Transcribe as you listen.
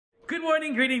Good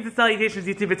morning, greetings and salutations,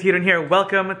 YouTube. It's Hadrian here.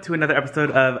 Welcome to another episode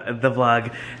of the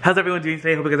vlog. How's everyone doing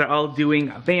today? Hope you guys are all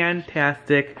doing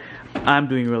fantastic. I'm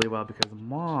doing really well because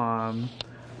Mom,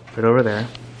 right over there,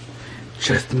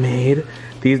 just made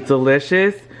these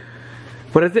delicious,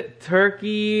 what is it?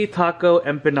 Turkey taco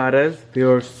empanadas. They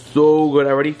are so good.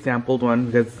 I already sampled one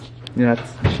because, you know,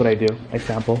 that's what I do. I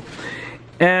sample.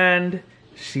 And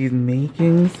she's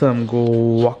making some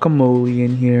guacamole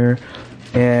in here.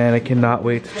 And I cannot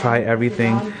wait to try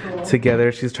everything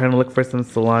together. She's trying to look for some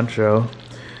cilantro.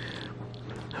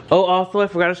 Oh, also, I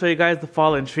forgot to show you guys the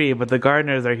fallen tree, but the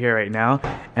gardeners are here right now,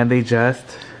 and they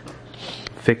just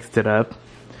fixed it up.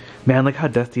 Man, look how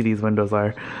dusty these windows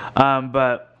are.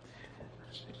 But,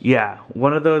 yeah,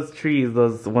 one of those trees,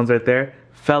 those ones right there,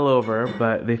 fell over,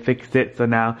 but they fixed it, so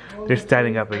now they're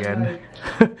standing up again.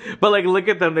 But, like, look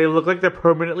at them. They look like they're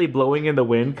permanently blowing in the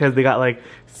wind because they got, like,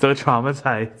 so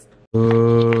traumatized.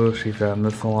 Oh, she found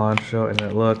the cilantro and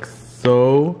it looks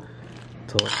so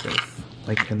delicious.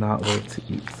 I cannot wait to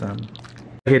eat some.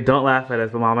 Okay, don't laugh at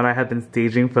us, but Mom and I have been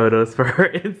staging photos for her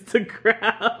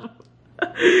Instagram.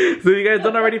 So if you guys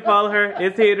don't already follow her,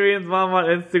 it's Hadrian's mom on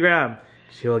Instagram.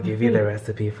 She will give you the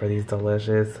recipe for these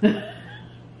delicious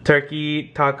turkey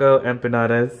taco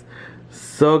empanadas.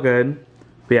 So good.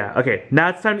 But yeah, okay, now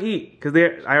it's time to eat because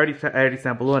I already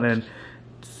sampled one and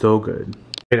so good.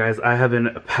 Hey guys, I have been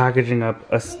packaging up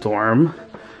a storm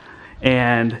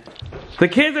and the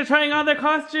kids are trying on their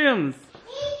costumes.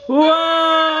 Whoa!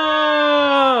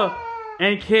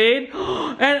 And Cade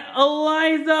and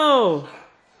Eliza.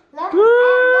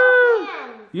 Woo!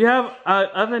 You have an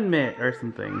oven mitt or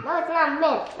something. No, it's not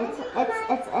mint.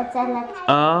 It's electric.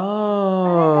 Oh.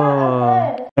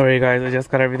 Alright guys, I just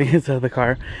got everything inside the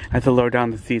car. I had to lower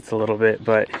down the seats a little bit,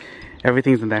 but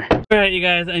everything's in there. Alright you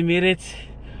guys, I made it.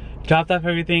 Dropped off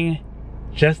everything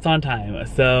just on time.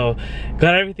 So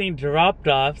got everything dropped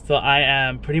off, so I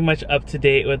am pretty much up to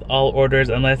date with all orders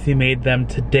unless you made them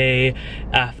today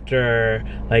after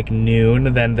like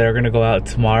noon, then they're gonna go out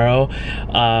tomorrow.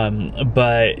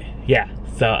 But yeah,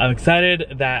 so I'm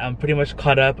excited that I'm pretty much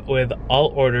caught up with all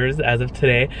orders as of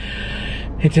today.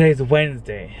 And today's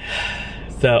Wednesday.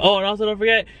 So, oh, and also don't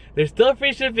forget, there's still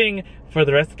free shipping for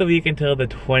the rest of the week until the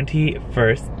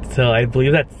 21st. So I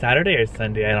believe that's Saturday or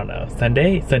Sunday, I don't know.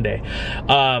 Sunday? Sunday.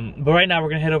 But right now we're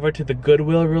gonna head over to the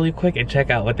Goodwill really quick and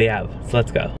check out what they have. So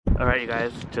let's go. All right, you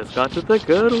guys, just got to the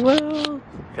Goodwill.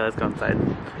 Okay, let's go inside.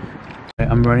 Okay,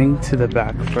 I'm running to the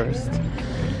back first.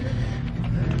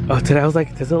 Oh, today I was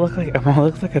like, does it look like, it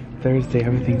looks like a Thursday,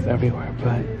 everything's everywhere,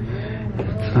 but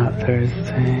it's not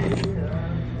Thursday.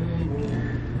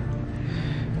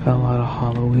 Got a lot of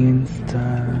Halloween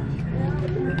stuff.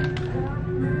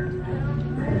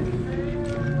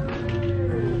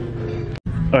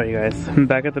 Alright you guys, I'm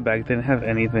back at the back, didn't have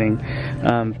anything.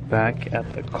 Back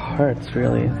at the carts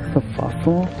really. Is this a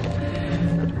fossil?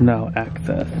 No,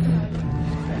 access.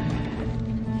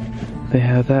 They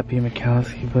have that B.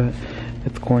 Mikowski, but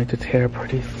it's going to tear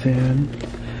pretty soon.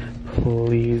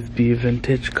 Please be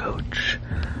vintage coach.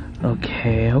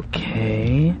 Okay,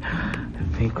 okay.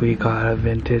 I think we got a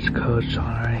vintage coach on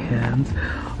our hands.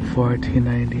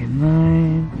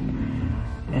 $14.99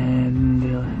 and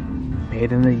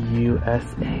made in the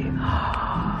USA.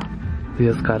 We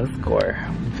just got a score.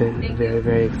 Very,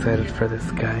 very excited for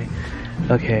this guy.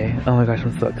 Okay, oh my gosh,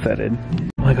 I'm so excited.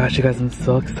 Oh my gosh, you guys, I'm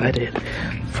so excited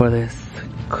for this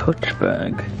coach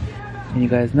bag. And you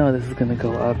guys know this is gonna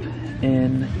go up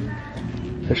in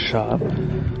the shop.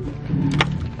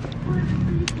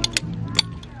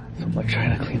 I'm like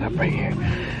trying to clean up right here.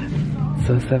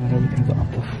 So everything's on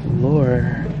the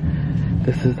floor.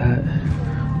 This is that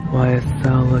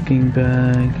YSL looking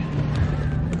bag.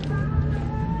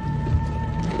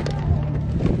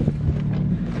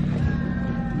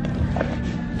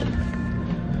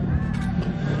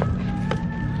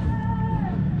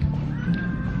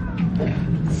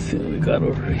 Let's see what we got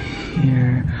over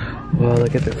here. Wow,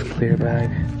 look at this clear bag.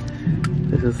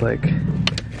 This is like,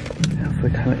 it's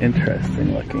like kind of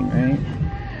interesting looking, right?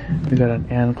 We got an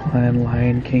Anne Klein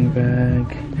Lion King bag.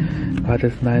 Got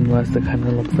this 9 West that kind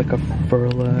of looks like a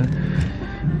Furla.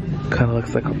 Kind of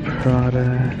looks like a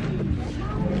Prada.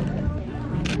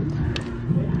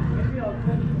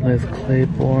 Liz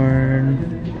Claiborne.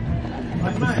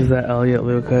 This is that Elliot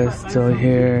Lucas still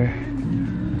here.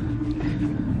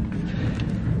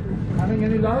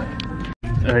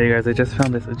 Alright you guys, I just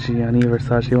found this Gianni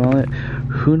Versace wallet.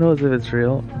 Who knows if it's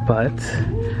real, but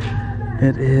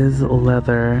it is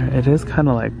leather. It is kind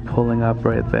of like pulling up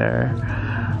right there,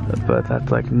 but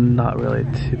that's like not really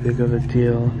too big of a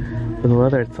deal. But the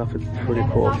leather itself is pretty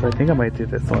cool, so I think I might do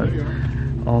this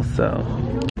one also.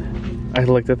 I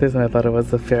looked at this and I thought it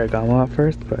was the Ferragamo at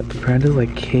first, but the brand is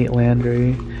like Kate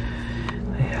Landry.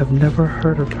 I have never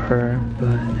heard of her,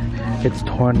 but it's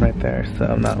torn right there, so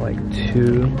I'm not like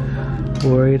too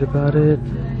worried about it.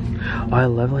 Oh, I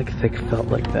love like thick felt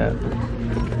like that.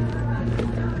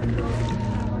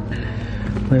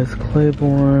 There's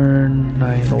Claiborne,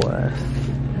 9 West.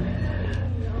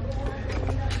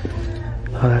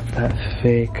 Oh, that's that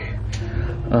fake.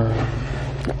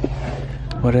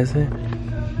 What is it?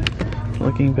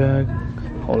 Looking bag.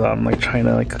 Hold on, I'm like trying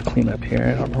to like clean up here.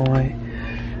 I don't know why.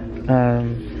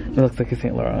 It looks like a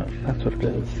Saint Laurent. That's what it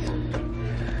is.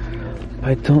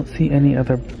 I don't see any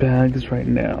other bags right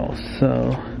now,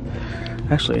 so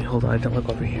actually, hold on, I didn't look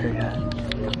over here yet.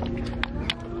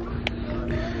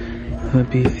 The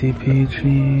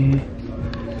BCBG.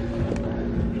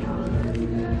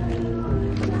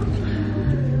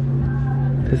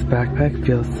 This backpack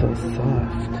feels so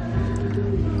soft.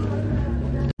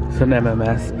 It's an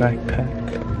MMS backpack.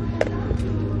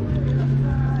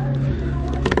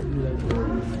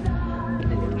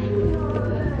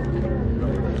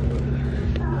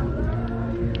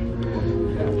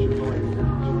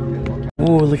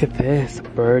 Ooh, look at this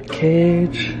bird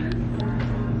cage.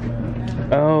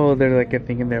 Oh, there's like a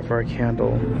thing in there for a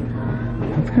candle.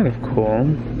 That's kind of cool.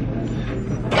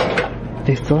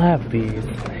 They still have these.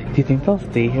 Do you think they'll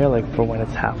stay here like for when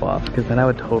it's half off? Because then I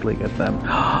would totally get them.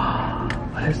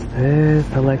 What is this?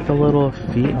 I like the little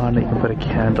feet on it. You can put a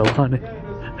candle on it.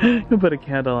 You can put a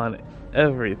candle on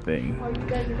everything.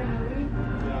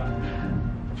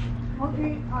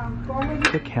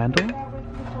 It's a candle?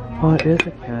 Oh, it is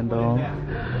a candle.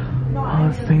 Oh,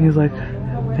 this thing is like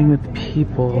a thing with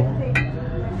people.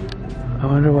 I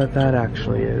wonder what that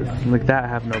actually is. Like that, I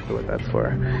have no clue what that's for.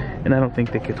 And I don't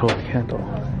think they could hold a candle.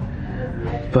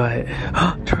 But,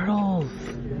 oh, turtles!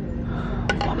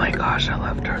 Oh my gosh, I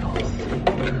love turtles.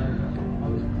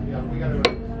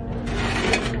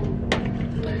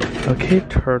 Okay,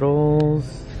 turtles.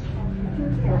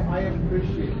 I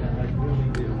appreciate that. I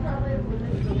really do.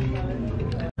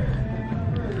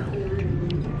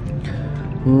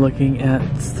 Looking at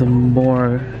some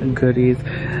more goodies.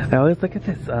 I always look at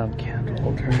this candle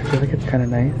holder. I feel like it's kind of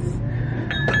nice.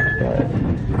 But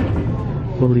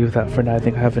we'll leave that for now. I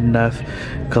think I have enough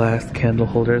glass candle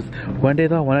holders. One day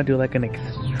though, I want to do like an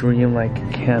extreme like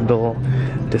candle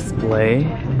display.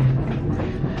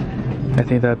 I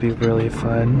think that'd be really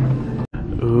fun.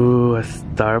 Ooh, a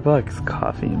Starbucks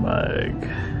coffee mug.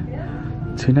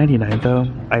 $2.99 though.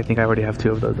 I think I already have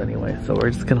 2 of those anyway, so we're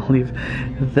just gonna leave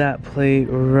that plate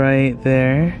right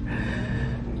there.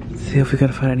 Let's see if we can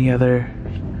find any other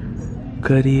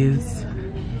goodies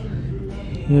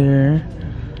here.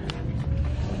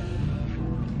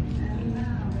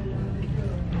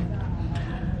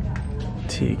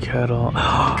 Tea kettle.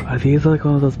 Are these like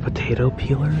one of those potato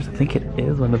peelers? I think it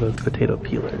is one of those potato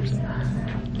peelers.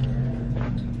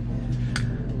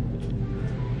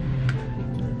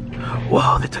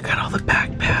 Whoa, they took out all the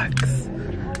backpacks.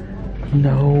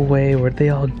 No way, where'd they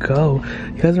all go?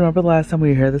 You guys remember the last time we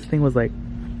were here, this thing was like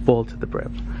full to the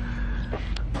brim.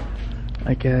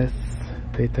 I guess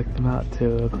they took them out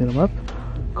to clean them up.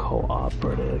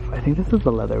 Cooperative. I think this is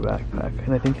the leather backpack,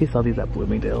 and I think they sell these at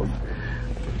Bloomingdale's.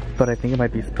 But I think it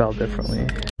might be spelled differently.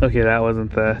 Okay, that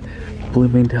wasn't the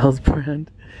Bloomingdale's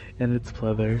brand, and it's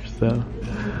pleather, so.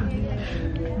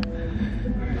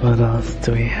 What else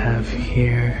do we have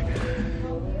here?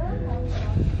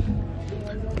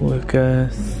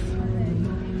 Lucas.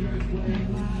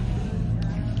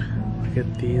 Look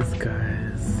at these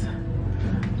guys.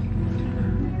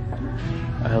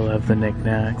 I love the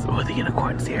knickknacks. Oh, the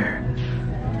unicorn's here.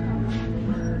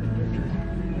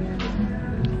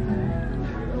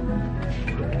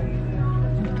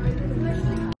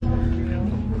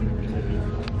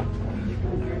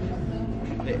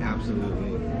 Absolutely.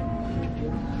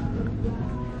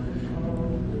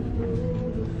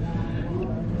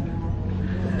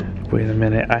 Wait a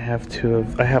minute, I have two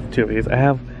of these.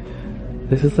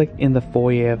 This is like in the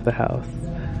foyer of the house.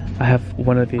 I have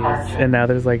one of these, and now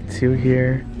there's like 2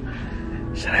 here.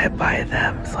 Should I buy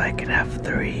them so I can have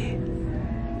 3?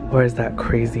 Or is that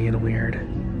crazy and weird?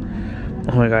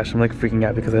 Oh my gosh, I'm like freaking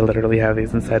out because I literally have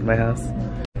these inside my house.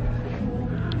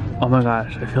 Oh my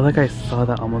gosh, I feel like I saw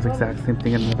that almost exact same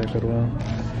thing in another Goodwill.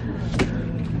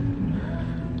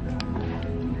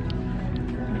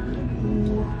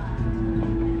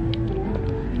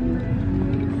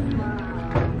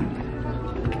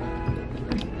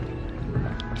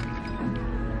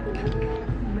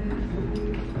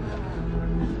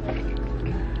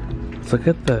 Let's look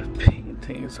at the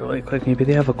paintings really quick. Maybe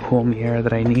they have a cool mirror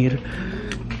that I need.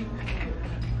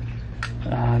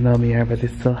 no mirror, but they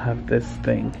still have this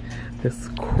thing. This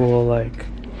cool, like,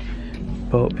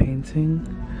 boat painting.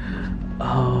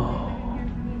 Oh,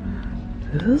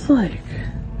 this is like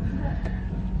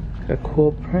a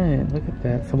cool print. Look at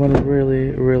that. Someone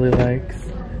really, really likes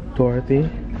Dorothy,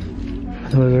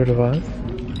 The Wizard of Oz.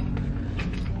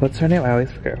 What's her name? I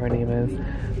always forget her name is.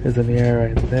 There's a mirror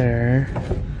right there.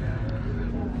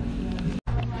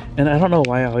 And I don't know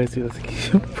why I always do this. I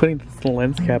keep putting this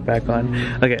lens cap back on.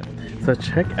 Okay, so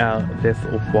check out this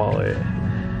wallet.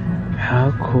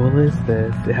 How cool is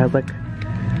this? It has like,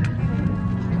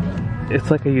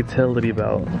 it's like a utility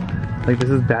belt. Like this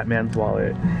is Batman's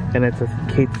wallet. And it says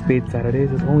Kate Spade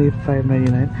Saturdays. It's only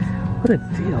 $5.99. What a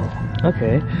deal.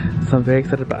 Okay, so I'm very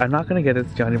excited about it. I'm not gonna get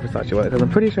this Gianni Versace wallet because I'm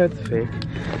pretty sure it's fake.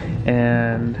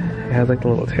 And it has like the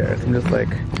little tears. I'm just like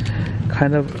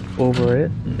kind of over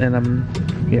it. And I'm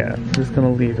just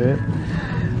gonna leave it.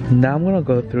 Now I'm gonna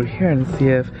go through here and see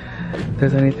if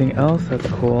there's anything else that's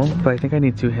cool. But I think I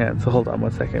need 2 hands, so hold on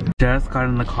 1 second. Just got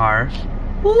in the car.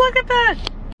 Look at that!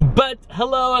 But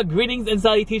hello, greetings and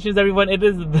salutations everyone. It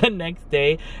is the next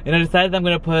day and I decided I'm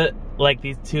gonna put like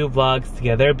these 2 vlogs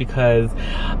together because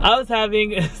I was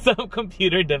having some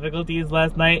computer difficulties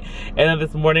last night, and then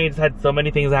this morning I just had so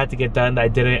many things I had to get done that I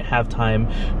didn't have time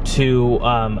to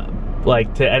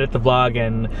to edit the vlog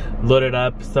and load it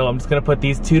up. So I'm just gonna put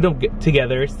these 2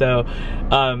 together. So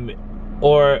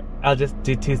or I'll just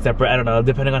do 2 separate, I don't know,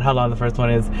 depending on how long the first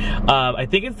one is. I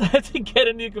think it's time to get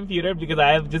a new computer because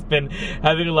I have just been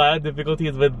having a lot of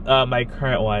difficulties with my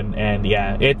current one. And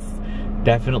yeah, it's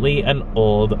definitely an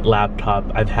old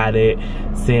laptop. I've had it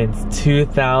since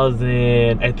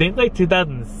 2000, I think like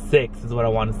 2006 is what I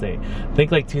want to say. I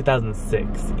think like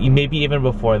 2006, maybe even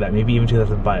before that, maybe even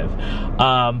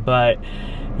 2005. But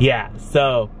yeah,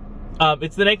 so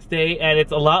it's the next day and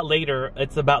it's a lot later.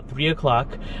 It's about 3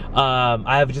 o'clock.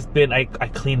 I have just been, I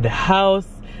cleaned the house.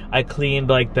 I cleaned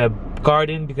like the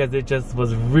garden because it just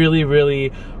was really,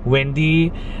 really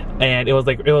windy. And it was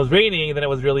like, it was raining and then it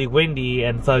was really windy.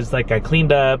 And so I just like, I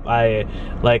cleaned up. I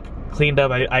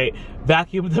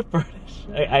vacuumed the furniture.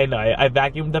 I know, I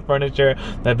vacuumed the furniture.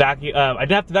 I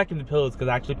didn't have to vacuum the pillows because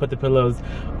I actually put the pillows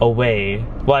away.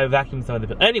 Well, I vacuumed some of the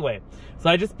pillows. Anyway, so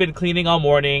I just been cleaning all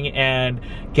morning and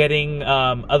getting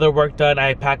other work done.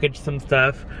 I packaged some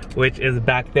stuff, which is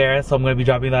back there. So I'm going to be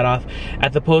dropping that off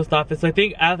at the post office. So I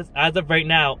think as of right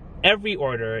now, every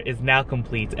order is now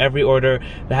complete. Every order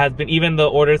that has been, even the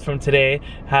orders from today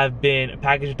have been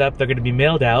packaged up. They're going to be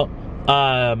mailed out.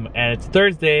 And it's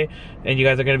Thursday and you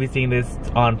guys are going to be seeing this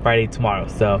on Friday tomorrow.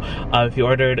 So if you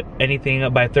ordered anything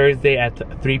by Thursday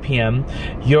at 3 p.m.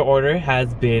 your order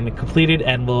has been completed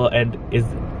and is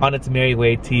on its merry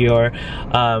way to your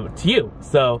to you.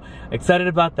 So excited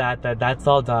about that's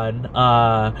all done.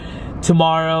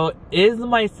 Tomorrow is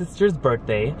my sister's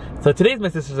birthday. So today's my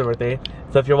sister's birthday.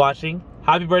 So if you're watching,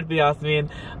 happy birthday,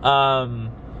 Yasmin.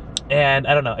 And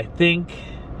I don't know, I think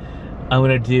I'm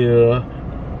gonna do,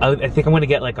 I think I'm gonna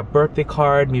get like a birthday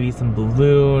card, maybe some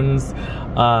balloons,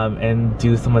 and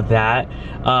do some of that.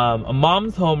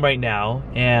 Mom's home right now,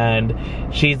 and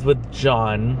she's with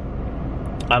John.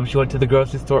 She went to the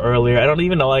grocery store earlier. I don't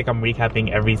even know, like I'm recapping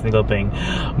every single thing,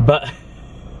 but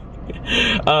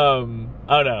I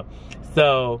don't know.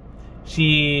 So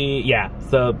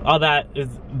so all that is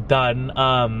done.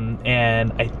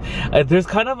 And there's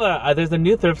kind of there's a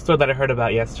new thrift store that I heard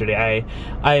about yesterday.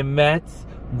 I met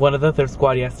one of the thrift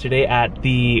squad yesterday at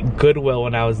the Goodwill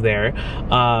when I was there,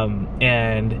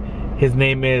 and his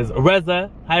name is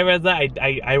Reza. Hi Reza,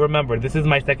 I remember this is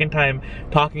my 2nd time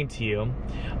talking to you,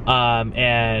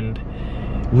 and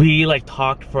we like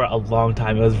talked for a long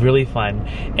time. It was really fun,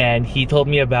 and he told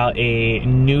me about a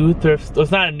new thrift store.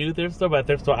 It's not a new thrift store, but a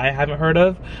thrift store I haven't heard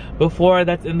of before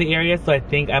that's in the area. So I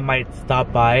think I might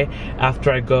stop by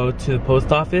after I go to the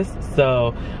post office.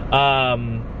 So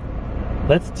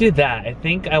let's do that. I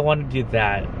think I want to do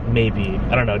that, maybe.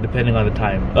 I don't know, depending on the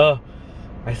time. Oh,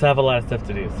 I still have a lot of stuff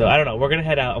to do. So I don't know, we're gonna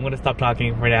head out. I'm gonna stop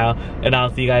talking for now, and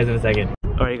I'll see you guys in a second.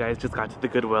 Alright guys, just got to the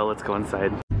Goodwill. Let's go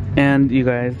inside. And you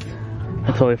guys, I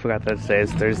totally forgot that today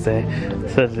is Thursday.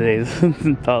 So today's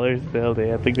dollar sale day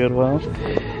at the Goodwill.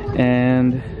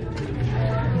 And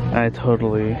I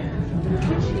totally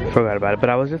forgot about it. But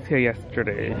I was just here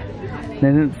yesterday, and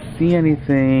I didn't see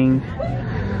anything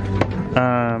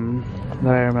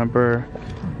that I remember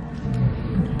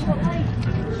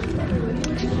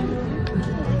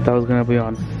that was gonna be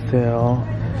on sale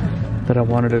that I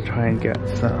wanted to try and get.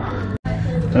 So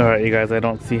alright you guys, I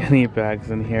don't see any bags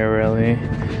in here really.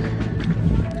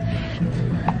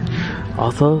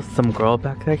 Also, some girl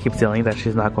back there keeps yelling that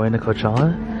she's not going to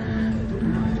Coachella.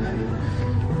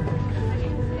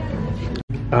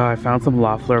 I found some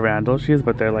Loeffler Randall shoes,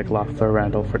 but they're like Loeffler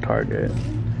Randall for Target.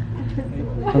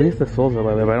 At least the soles are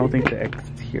leather, but I don't think the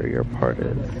exterior part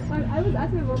is. I was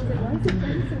asking my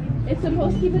mom, it's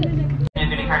supposed to keep it in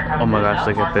a... Oh my gosh,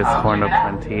 look at this horn of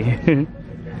plenty.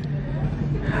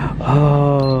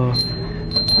 Oh,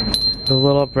 the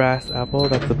little brass apple,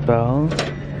 that's a bell.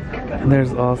 And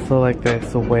there's also like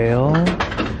this whale.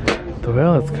 The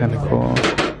whale is kind of cool.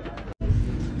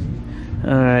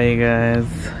 Alright, you guys.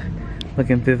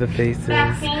 Looking through the faces.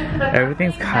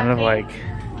 Everything's kind of like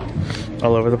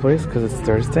all over the place because it's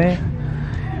Thursday.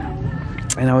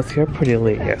 And I was here pretty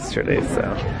late yesterday, so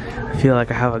I feel like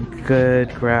I have a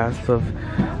good grasp of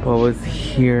what was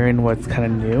here and what's kind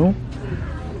of new.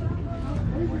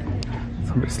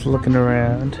 So I'm just looking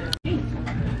around.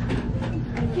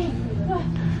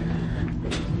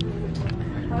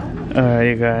 Alright,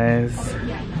 you guys.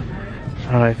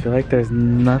 I feel like there's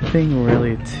nothing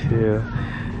really too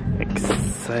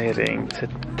exciting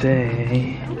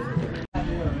today.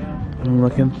 I'm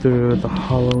looking through the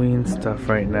Halloween stuff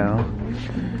right now.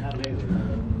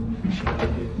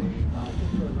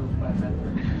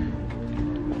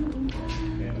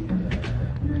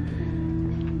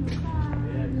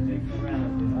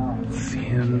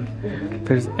 Seeing if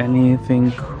there's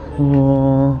anything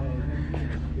cool.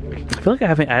 I feel like I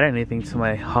haven't added anything to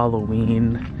my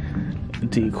Halloween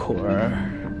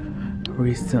decor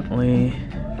recently.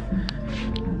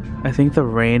 I think the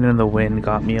rain and the wind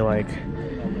got me like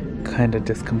kind of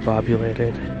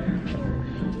discombobulated.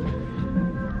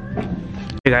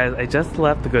 Hey guys, I just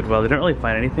left the Goodwill. I didn't really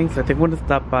find anything, so I think I'm gonna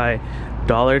stop by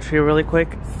Dollar Tree really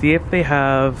quick, see if they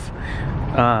have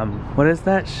what is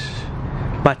that?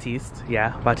 Batiste.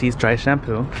 Yeah, Batiste dry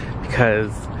shampoo,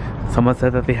 because someone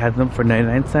said that they had them for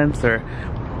 99 cents or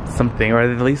something, or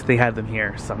at least they had them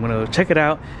here. So I'm gonna check it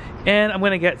out, and I'm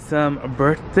gonna get some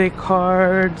birthday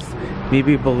cards,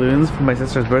 maybe balloons for my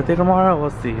sister's birthday tomorrow.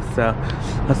 We'll see. So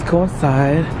let's go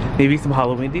inside. Maybe some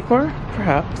Halloween decor,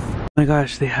 perhaps. Oh my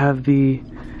gosh, they have these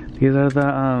are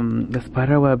the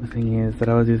spider web thingies that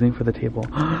I was using for the table.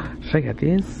 Should I get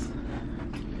these?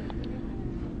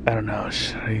 I don't know.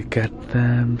 Should I get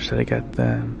them? Should I get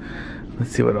them?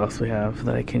 Let's see what else we have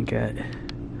that I can get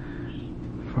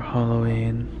for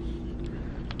Halloween.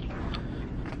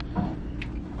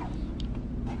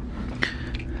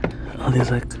 Oh, these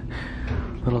like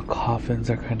little coffins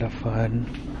are kind of fun.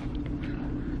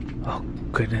 Oh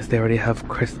goodness, they already have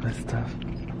Christmas stuff.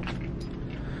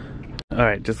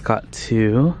 Alright, just got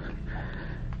to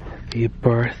the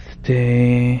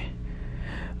birthday.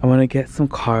 I want to get some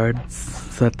cards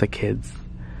so that the kids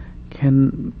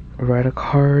can write a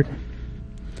card.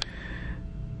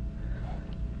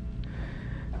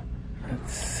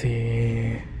 Let's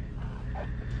see.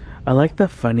 I like the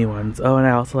funny ones. Oh, and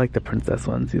I also like the princess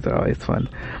ones. These are always fun.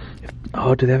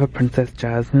 Oh, do they have a Princess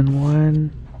Jasmine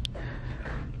one?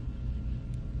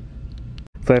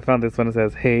 So I found this one that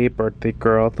says, "Hey, birthday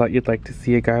girl, thought you'd like to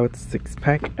see a guy with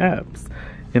six-pack abs.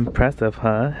 Impressive,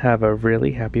 huh? Have a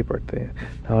really happy birthday."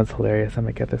 That one's hilarious. I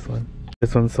might get this one.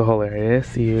 This one's so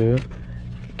hilarious. You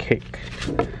cake.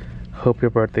 Hope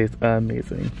your birthday's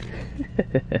amazing.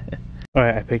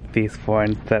 Alright, I picked these four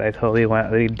instead. I totally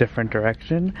went a different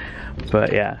direction.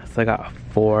 But yeah, so I got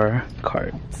 4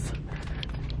 cards.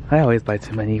 I always buy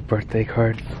too many birthday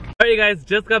cards. Alright, you guys,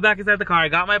 just got back inside the car. I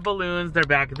got my balloons. They're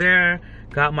back there.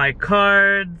 Got my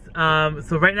cards.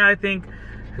 So right now I think,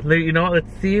 you know what,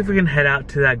 let's see if we can head out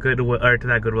to that Goodwill, or to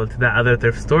that other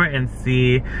thrift store and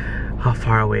see how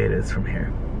far away it is from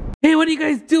here. Hey, what are you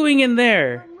guys doing in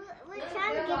there? We're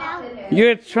trying to get out.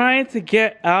 You're trying to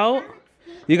get out?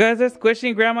 You guys are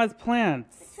squishing grandma's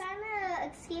plants. We're trying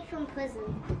to escape from prison.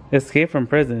 Escape from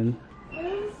prison?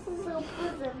 This is a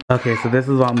prison. Okay, so this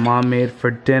is what mom made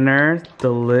for dinner.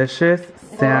 Delicious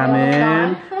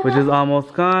salmon, which is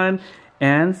almost gone,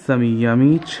 and some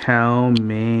yummy chow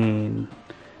mein.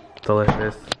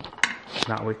 Delicious.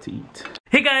 Not wait to eat.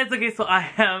 Hey guys, okay, so I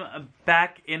am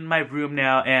back in my room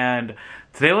now, and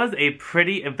today was a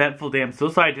pretty eventful day. I'm so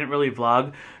sorry I didn't really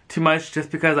vlog too much,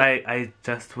 just because I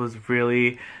just was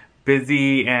really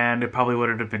busy, and it probably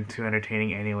wouldn't have been too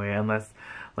entertaining anyway, unless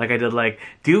like I did like,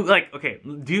 do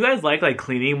you guys like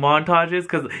cleaning montages?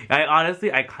 Because I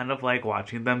honestly kind of like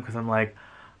watching them, because I'm like,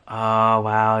 oh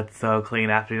wow, it's so clean,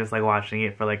 after just like watching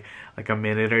it for like a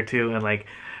minute or two, and like,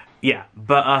 yeah,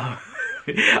 but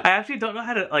I actually don't know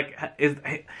how to, like, is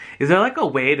there like a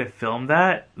way to film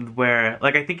that where,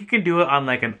 like, I think you can do it on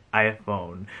like an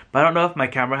iPhone, but I don't know if my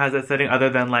camera has that setting, other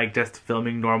than like just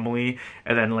filming normally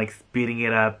and then like speeding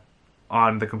it up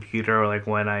on the computer, or like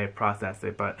when I process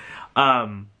it. But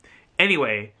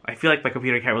Anyway, I feel like my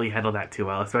computer can't really handle that too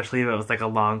well, especially if it was like a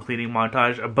long cleaning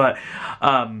montage. But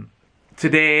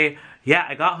today, yeah,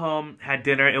 I got home, had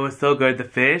dinner. It was so good. The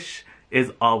fish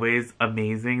is always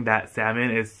amazing. That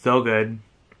salmon is so good.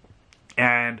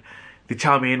 And the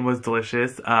chow mein was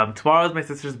delicious. Tomorrow is my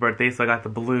sister's birthday, so I got the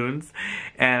balloons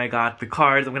and I got the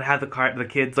cards. I'm gonna have the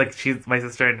kids, like, she's my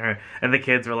sister and the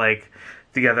kids were like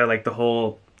together like the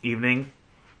whole evening.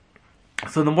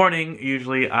 So in the morning,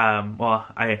 usually, well,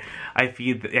 I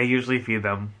usually feed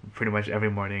them pretty much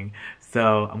every morning.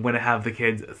 So I'm gonna have the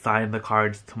kids sign the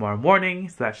cards tomorrow morning,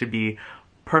 so that should be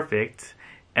perfect.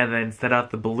 And then set out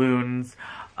the balloons,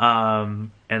 and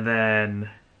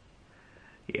then,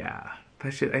 yeah,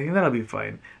 I think that'll be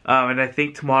fine. And I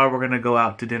think tomorrow we're gonna go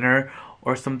out to dinner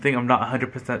or something. I'm not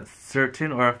 100%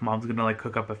 certain, or if mom's gonna like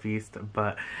cook up a feast,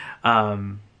 but,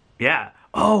 yeah.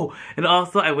 Oh, and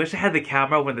also I wish I had the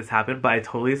camera when this happened, but I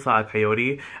totally saw a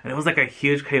coyote, and it was like a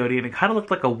huge coyote, and it kind of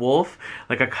looked like a wolf,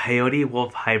 like a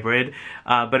coyote-wolf hybrid.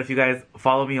 But if you guys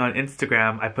follow me on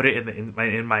Instagram, I put it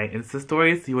in my Insta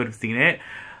stories, so you would have seen it.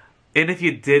 And if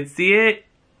you did see it,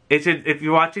 if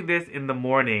you're watching this in the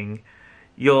morning,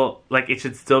 it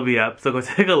should still be up, so go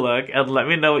take a look and let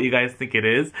me know what you guys think it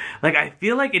is. Like, I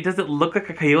feel like it doesn't look like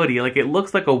a coyote, like it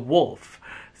looks like a wolf.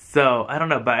 So, I don't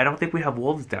know, but I don't think we have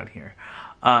wolves down here.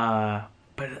 But I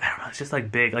don't know, it's just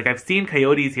like big. Like, I've seen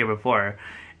coyotes here before,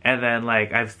 and then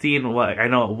like I've seen what I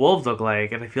know what wolves look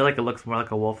like, and I feel like it looks more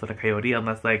like a wolf than a coyote,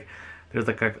 unless like there's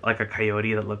like a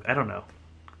coyote that I don't know.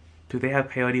 Do they have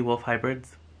coyote wolf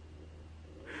hybrids?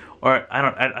 Or I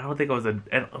don't think it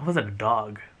wasn't a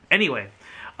dog. Anyway,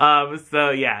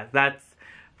 so yeah, that's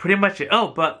pretty much it. Oh,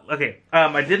 but okay,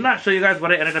 I did not show you guys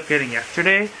what I ended up getting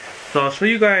yesterday, so I'll show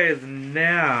you guys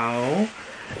now.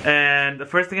 And the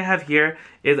first thing I have here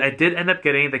is I did end up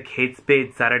getting the Kate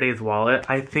Spade Saturdays wallet.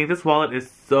 I think this wallet is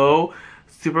so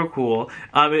super cool.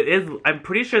 I'm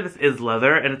pretty sure this is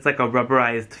leather, and it's like a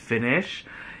rubberized finish.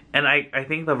 And I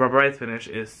think the rubberized finish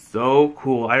is so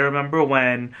cool. I remember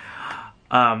when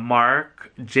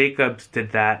Marc Jacobs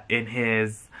did that in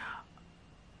his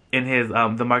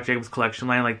the Marc Jacobs collection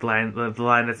line, like the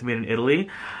line that's made in Italy.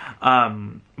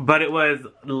 But it was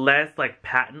less like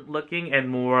patent looking and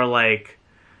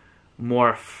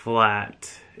more flat,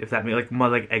 if that means, like more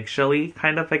like eggshelly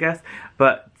kind of, I guess.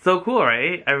 But so cool,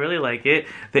 right? I really like it.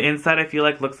 The inside I feel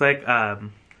like looks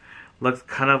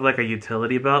kind of like a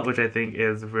utility belt, which I think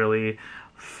is really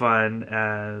fun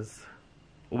as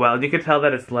well. And you can tell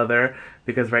that it's leather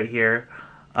because right here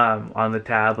on the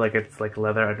tab, like it's like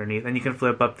leather underneath, and you can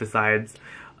flip up the sides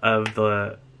of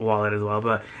the wallet as well.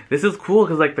 But this is cool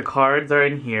because like the cards are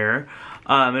in here,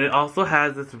 and it also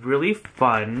has this really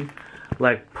fun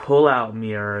like pull-out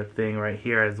mirror thing right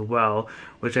here as well,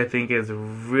 which I think is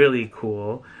really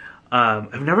cool.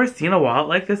 I've never seen a wallet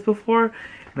like this before,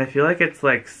 and I feel like it's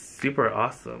like super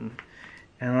awesome.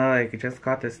 And I like just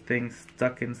got this thing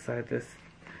stuck inside this.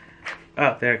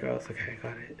 Oh, there it goes. Okay,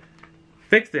 got it.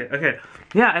 Fixed it. Okay.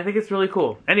 Yeah, I think it's really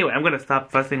cool. Anyway, I'm going to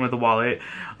stop fussing with the wallet.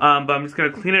 But I'm just going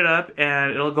to clean it up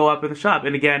and it'll go up in the shop.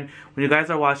 And again, when you guys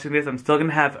are watching this, I'm still going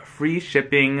to have free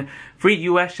shipping, free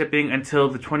US shipping until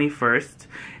the 21st.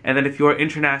 And then if you're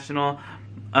international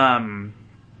and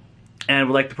would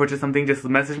like to purchase something, just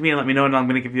message me and let me know, and I'm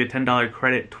going to give you a $10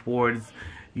 credit towards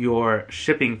your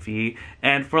shipping fee.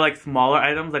 And for like smaller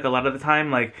items, like a lot of the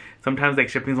time, like sometimes like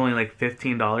shipping is only like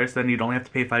 $15, so then you'd only have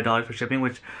to pay $5 for shipping,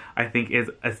 which I think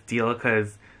is a steal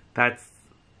because that's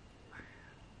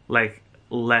like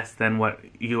less than what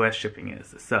US shipping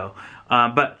is. So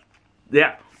but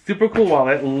yeah, super cool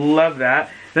wallet, love that.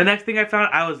 The next thing I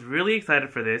found, I was really excited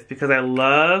for this because I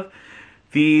love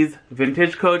these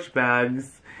vintage Coach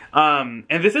bags. And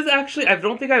this is actually, I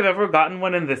don't think I've ever gotten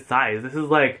one in this size. This is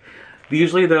like,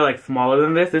 usually they're like smaller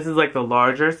than this. This is like the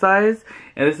larger size.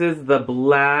 And this is the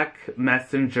Black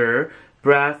Messenger.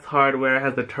 Brass hardware,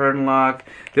 has the turn lock.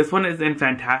 This one is in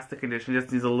fantastic condition.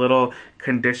 Just needs a little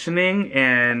conditioning.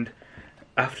 And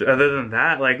other than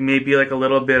that, like maybe like a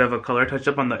little bit of a color touch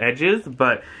up on the edges.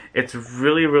 But it's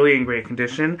really, really in great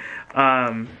condition.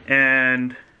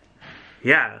 And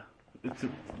yeah, it's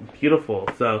beautiful.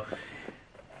 So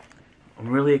I'm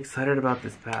really excited about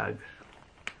this bag.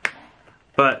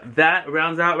 But that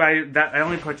rounds out, I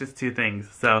only purchased 2 things.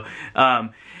 So,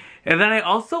 and then I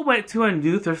also went to a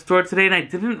new thrift store today, and I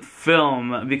didn't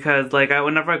film because, like,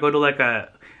 whenever I go to like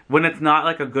when it's not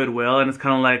like a Goodwill and it's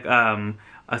kind of like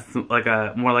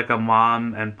more like a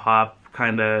mom and pop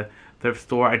kind of thrift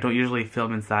store. I don't usually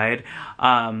film inside,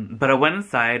 but I went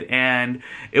inside and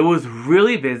it was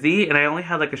really busy, and I only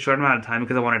had like a short amount of time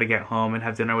because I wanted to get home and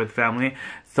have dinner with family.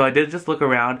 So I did just look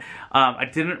around. I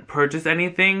didn't purchase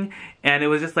anything, and it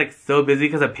was just like so busy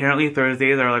because apparently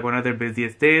Thursdays are like one of their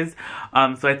busiest days.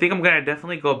 So I think I'm gonna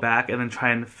definitely go back and then try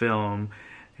and film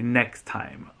next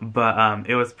time. But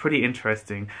it was pretty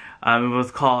interesting. It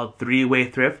was called Three-Way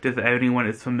Thrift. If anyone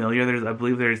is familiar, I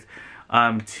believe there's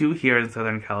 2 here in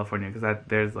Southern California, because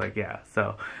there's like, yeah,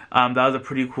 so that was a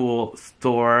pretty cool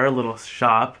store, little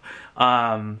shop.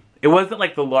 It wasn't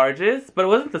like the largest, but it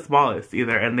wasn't the smallest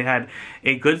either, and they had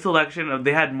a good selection of,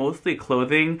 they had mostly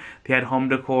clothing, they had home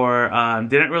decor,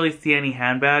 didn't really see any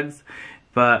handbags,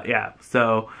 but yeah,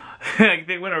 so I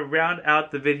think we're gonna round out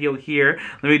the video here.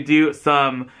 Let me do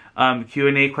some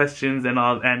Q&A questions and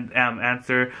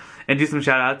answer and do some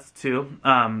shout outs too.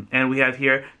 And we have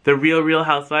here the Real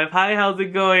Housewife. Hi, how's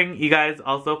it going? You guys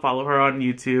also follow her on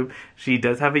YouTube. She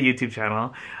does have a YouTube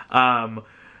channel.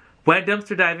 Went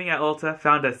dumpster diving at Ulta,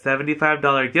 found a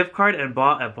 $75 gift card and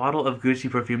bought a bottle of Gucci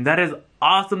perfume. That is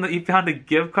awesome that you found a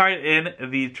gift card in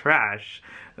the trash.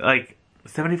 Like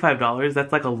 $75,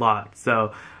 that's like a lot.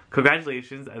 So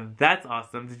congratulations, that's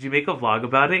awesome. Did you make a vlog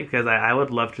about it? Because I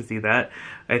would love to see that.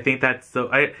 I think that's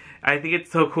so, I think it's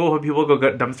so cool when people go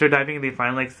dumpster diving and they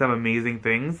find like some amazing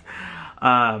things.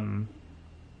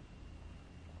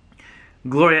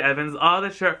 Gloria Evans,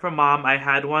 the shirt from mom, I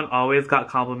had one, always got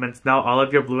compliments. Now all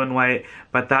of your blue and white,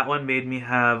 but that one made me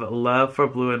have love for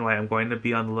blue and white. I'm going to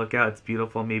be on the lookout. It's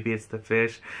beautiful. Maybe it's the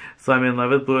fish. So I'm in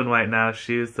love with blue and white now.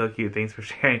 Shoes, so cute. Thanks for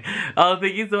sharing. Oh,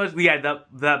 thank you so much. Yeah,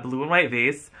 that blue and white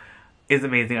vase is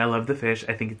amazing. I love the fish.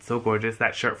 I think it's so gorgeous.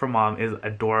 That shirt from mom is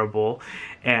adorable,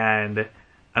 and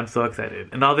I'm so excited.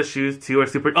 And all the shoes too are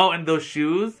super. Oh, and those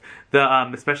shoes,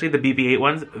 especially the BB-8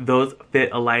 ones, those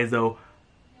fit Elizo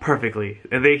perfectly,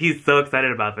 and he's so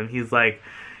excited about them. He's like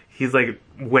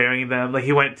wearing them. Like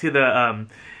he went to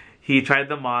he tried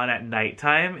them on at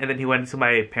nighttime, and then he went to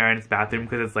my parents' bathroom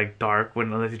because it's like dark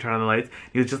unless you turn on the lights.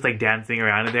 He was just like dancing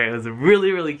around in there. It was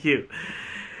really cute.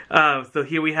 So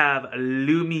here we have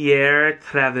Lumiere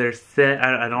Traverse.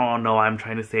 I don't know why I'm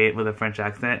trying to say it with a French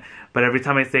accent, but every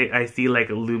time I see like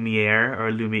Lumiere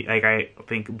or like I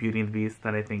think Beauty and the Beast,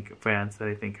 then I think France, then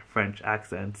I think French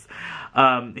accents.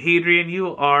 Hadrian,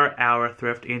 you are our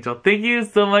thrift angel. Thank you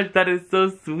so much. That is so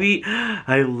sweet.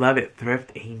 I love it.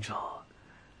 Thrift angel.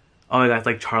 Oh my god, it's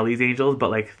like Charlie's Angels, but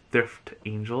like thrift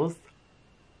angels.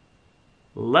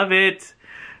 Love it.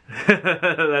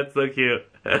 That's so cute.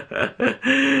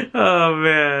 Oh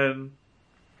man.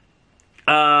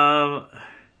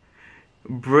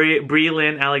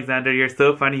 Breelyn Alexander, you're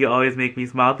so funny. You always make me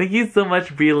smile. Thank you so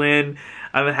much, Breelyn.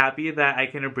 I'm happy that I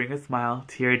can bring a smile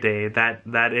to your day.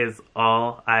 That is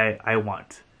all I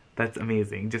want. That's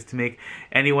amazing. Just to make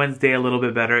anyone's day a little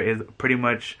bit better is pretty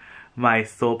much my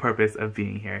sole purpose of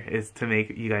being here, is to make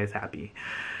you guys happy.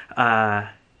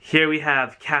 Here we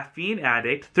have Caffeine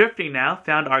Addict, thrifting now,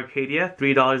 found Arcadia,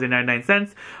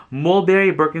 $3.99.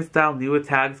 Mulberry Birkenstyle, new with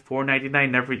tags, $4.99.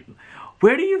 Never.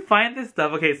 Where do you find this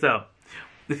stuff? Okay, so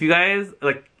if you guys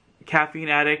like Caffeine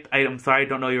Addict, I'm sorry I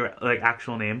don't know your like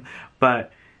actual name,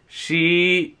 but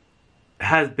she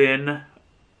has been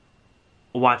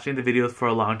watching the videos for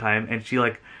a long time, and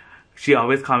she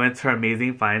always comments her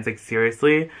amazing finds. Like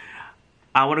seriously,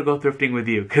 I want to go thrifting with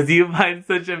you because you find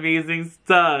such amazing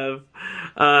stuff.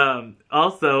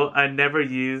 Also, a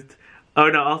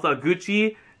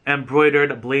Gucci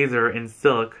embroidered blazer in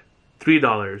silk,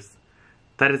 $3.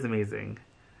 That is amazing.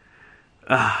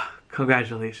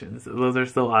 Congratulations. Those are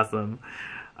so awesome.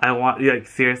 I want, like,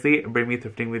 seriously, bring me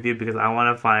thrifting with you because I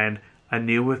want to find a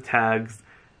new with tags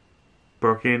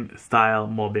Birkin style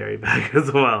mulberry bag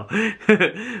as well.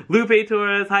 Lupe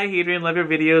Torres, hi Hadrian, love your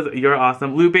videos, you're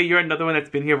awesome. Lupe, you're another one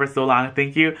that's been here for so long.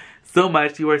 Thank you so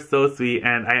much, you are so sweet,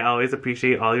 and I always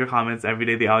appreciate all your comments every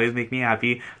day. They always make me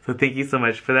happy, so thank you so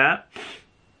much for that.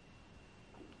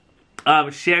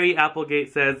 Sherry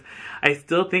Applegate says, I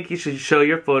still think you should show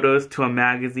your photos to a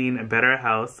magazine, Better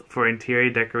House, for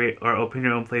interior decorate or open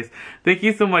your own place. Thank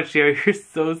you so much, Sherry, you're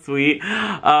so sweet.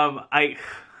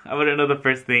 I wouldn't know the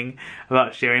first thing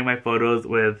about sharing my photos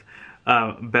with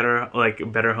Better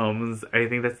Homes. I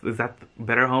think is that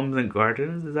Better Homes and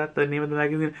Gardens? Is that the name of the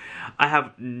magazine? I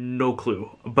have no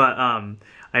clue, but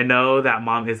I know that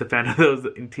mom is a fan of those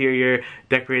interior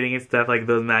decorating and stuff, like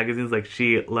those magazines. Like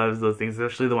she loves those things,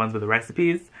 especially the ones with the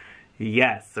recipes.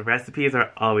 Yes, the recipes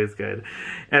are always good.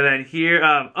 And then here,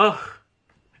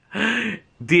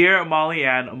 dear Molly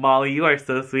Ann, Molly, you are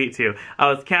so sweet too. I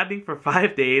was camping for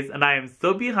 5 days and I am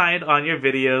so behind on your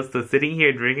videos, so sitting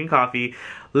here drinking coffee,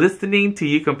 listening to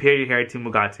you compare your hair to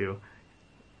Mugatu.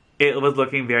 it was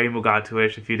looking very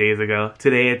Mugatu-ish a few days ago.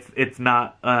 Today it's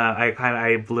not,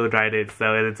 I blow dried it,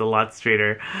 so it's a lot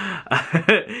straighter.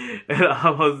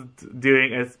 Almost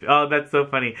doing a, oh, that's so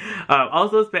funny.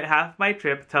 Also spent half my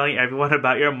trip telling everyone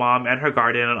about your mom and her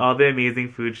garden and all the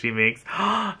amazing food she makes.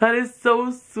 That is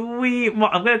so sweet. I'm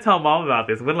gonna tell mom about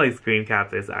this. I'm gonna like screen cap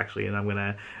this actually, and I'm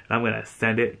gonna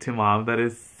send it to mom. That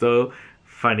is so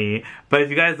funny. But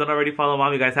if you guys don't already follow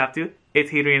mom, you guys have to.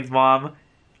 It's Hadrian's mom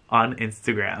on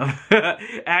Instagram.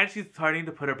 And she's starting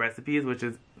to put up recipes, which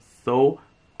is so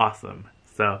awesome.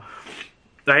 So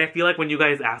I feel like when you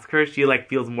guys ask her, she like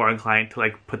feels more inclined to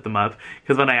like put them up.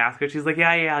 Because when I ask her, she's like,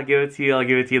 yeah, I'll give it to you,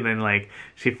 and then like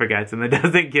she forgets and then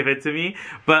doesn't give it to me.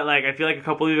 But like I feel like a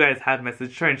couple of you guys have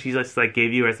messaged her and she just like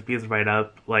gave you recipes right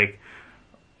up like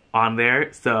on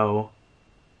there. So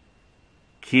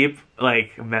keep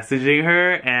like messaging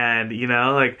her, and you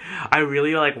know, like I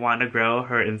really like want to grow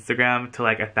her Instagram to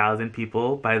like 1,000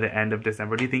 people by the end of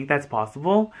December. Do you think that's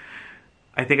possible?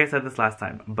 I think I said this last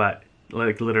time, but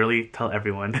like literally tell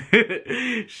everyone.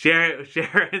 share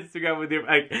her Instagram with your,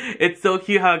 like, it's so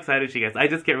cute how excited she gets. I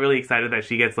just get really excited that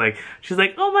she gets like, she's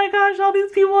like, oh my gosh, all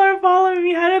these people are following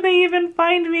me, how did they even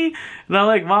find me? And I'm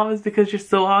like, mom, it's because you're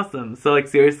so awesome. So like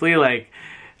seriously, like,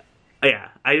 yeah,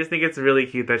 I just think it's really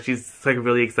cute that she's like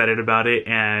really excited about it,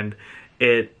 and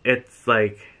it's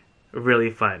like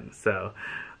really fun. So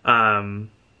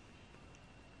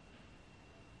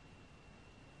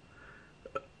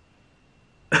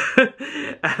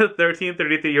at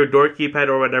 1333, your door keypad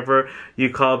or whatever you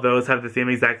call those have the same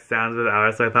exact sounds as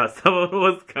ours, so I thought someone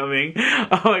was coming.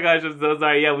 Oh my gosh, I'm so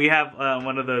sorry. Yeah, we have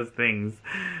one of those things.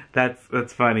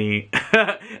 That's funny.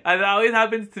 And that always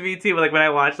happens to me too. Like when I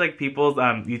watch like people's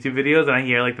YouTube videos and I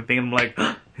hear like the thing, I'm like,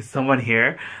 is someone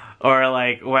here? Or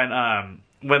like when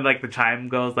like the chime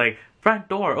goes like front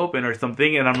door open or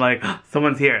something, and I'm like,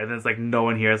 someone's here, and then it's like no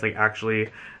one here. It's like actually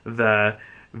the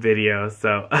video.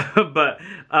 So but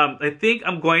I think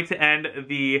I'm going to end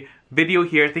the video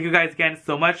here. Thank you guys again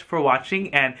so much for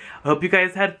watching, and I hope you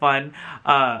guys had fun.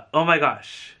 Oh my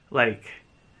gosh, like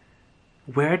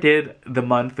where did the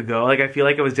month go? Like I feel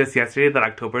like it was just yesterday that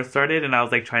October started, and I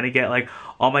was like trying to get like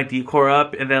all my decor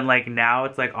up, and then like now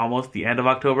it's like almost the end of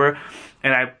October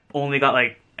and I only got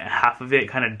like half of it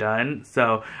kind of done.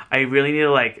 So I really need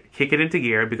to like kick it into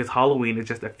gear because Halloween is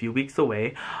just a few weeks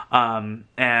away.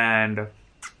 And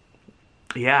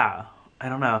yeah, I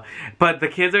don't know. But the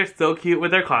kids are so cute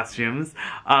with their costumes.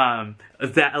 That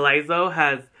Elizo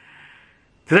has...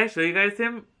 Did I show you guys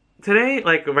him today?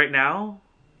 Like right now?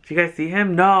 Did you guys see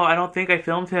him? No, I don't think I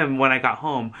filmed him when I got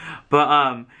home.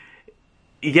 But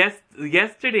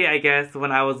yesterday, I guess,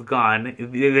 when I was gone,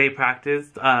 they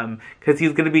practiced, because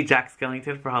he's gonna be Jack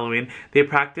Skellington for Halloween. They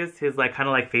practiced his like kind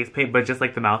of like face paint, but just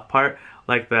like the mouth part,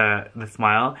 like the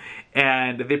smile.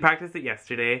 And they practiced it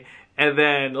yesterday. And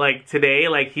then, like, today,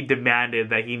 like, he demanded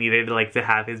that he needed, like, to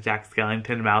have his Jack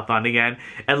Skellington mouth on again.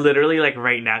 And literally, like,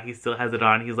 right now, he still has it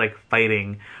on. He's, like,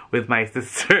 fighting with my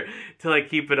sister to, like,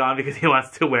 keep it on because he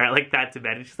wants to wear it like that to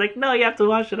bed. And she's like, no, you have to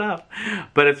wash it off.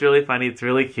 But it's really funny. It's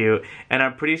really cute. And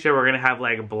I'm pretty sure we're gonna have,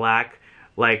 like, black,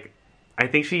 like, I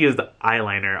think she used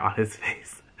eyeliner on his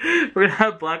face. We're gonna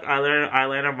have black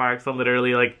eyeliner marks on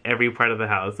literally, like, every part of the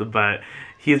house. But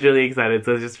he's really excited,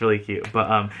 so it's just really cute.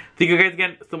 But thank you guys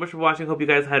again so much for watching. Hope you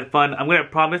guys had fun. I'm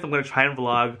gonna try and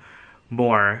vlog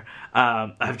more.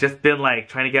 I've just been like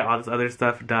trying to get all this other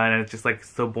stuff done, and it's just like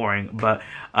so boring. But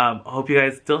hope you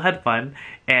guys still had fun.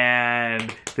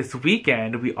 And this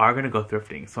weekend we are gonna go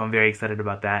thrifting, so I'm very excited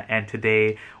about that. And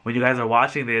today, when you guys are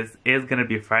watching this, is gonna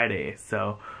be Friday.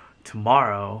 So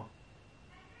tomorrow,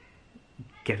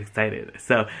 get excited.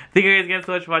 So thank you guys again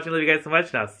so much for watching. Love you guys so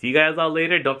much, and I'll see you guys all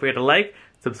later. Don't forget to like,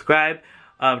 subscribe,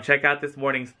 check out this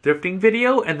morning's thrifting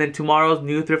video, and then tomorrow's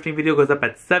new thrifting video goes up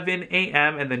at 7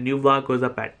 a.m. and the new vlog goes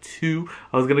up at 2.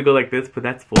 I was gonna go like this, but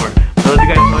that's 4. I love you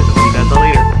guys so much. I'll see you guys all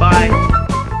later. Bye.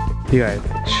 You guys,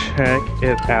 check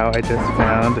it out. I just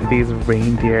found these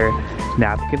reindeer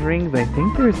napkin rings. I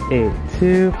think there's 8.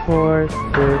 2, 4, 6.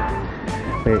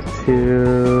 Wait,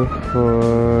 2,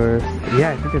 4.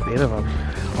 Yeah, I think there's 8 of them.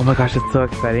 Oh my gosh, it's so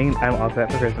exciting. I'm all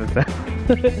set for Christmas now.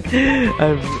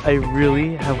 I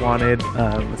really have wanted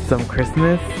some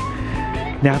Christmas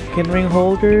napkin ring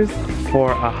holders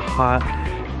for a hot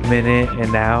minute,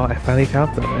 and now I finally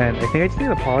found some. And I think I just need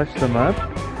to polish them up.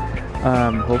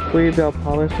 Hopefully they'll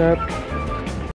polish up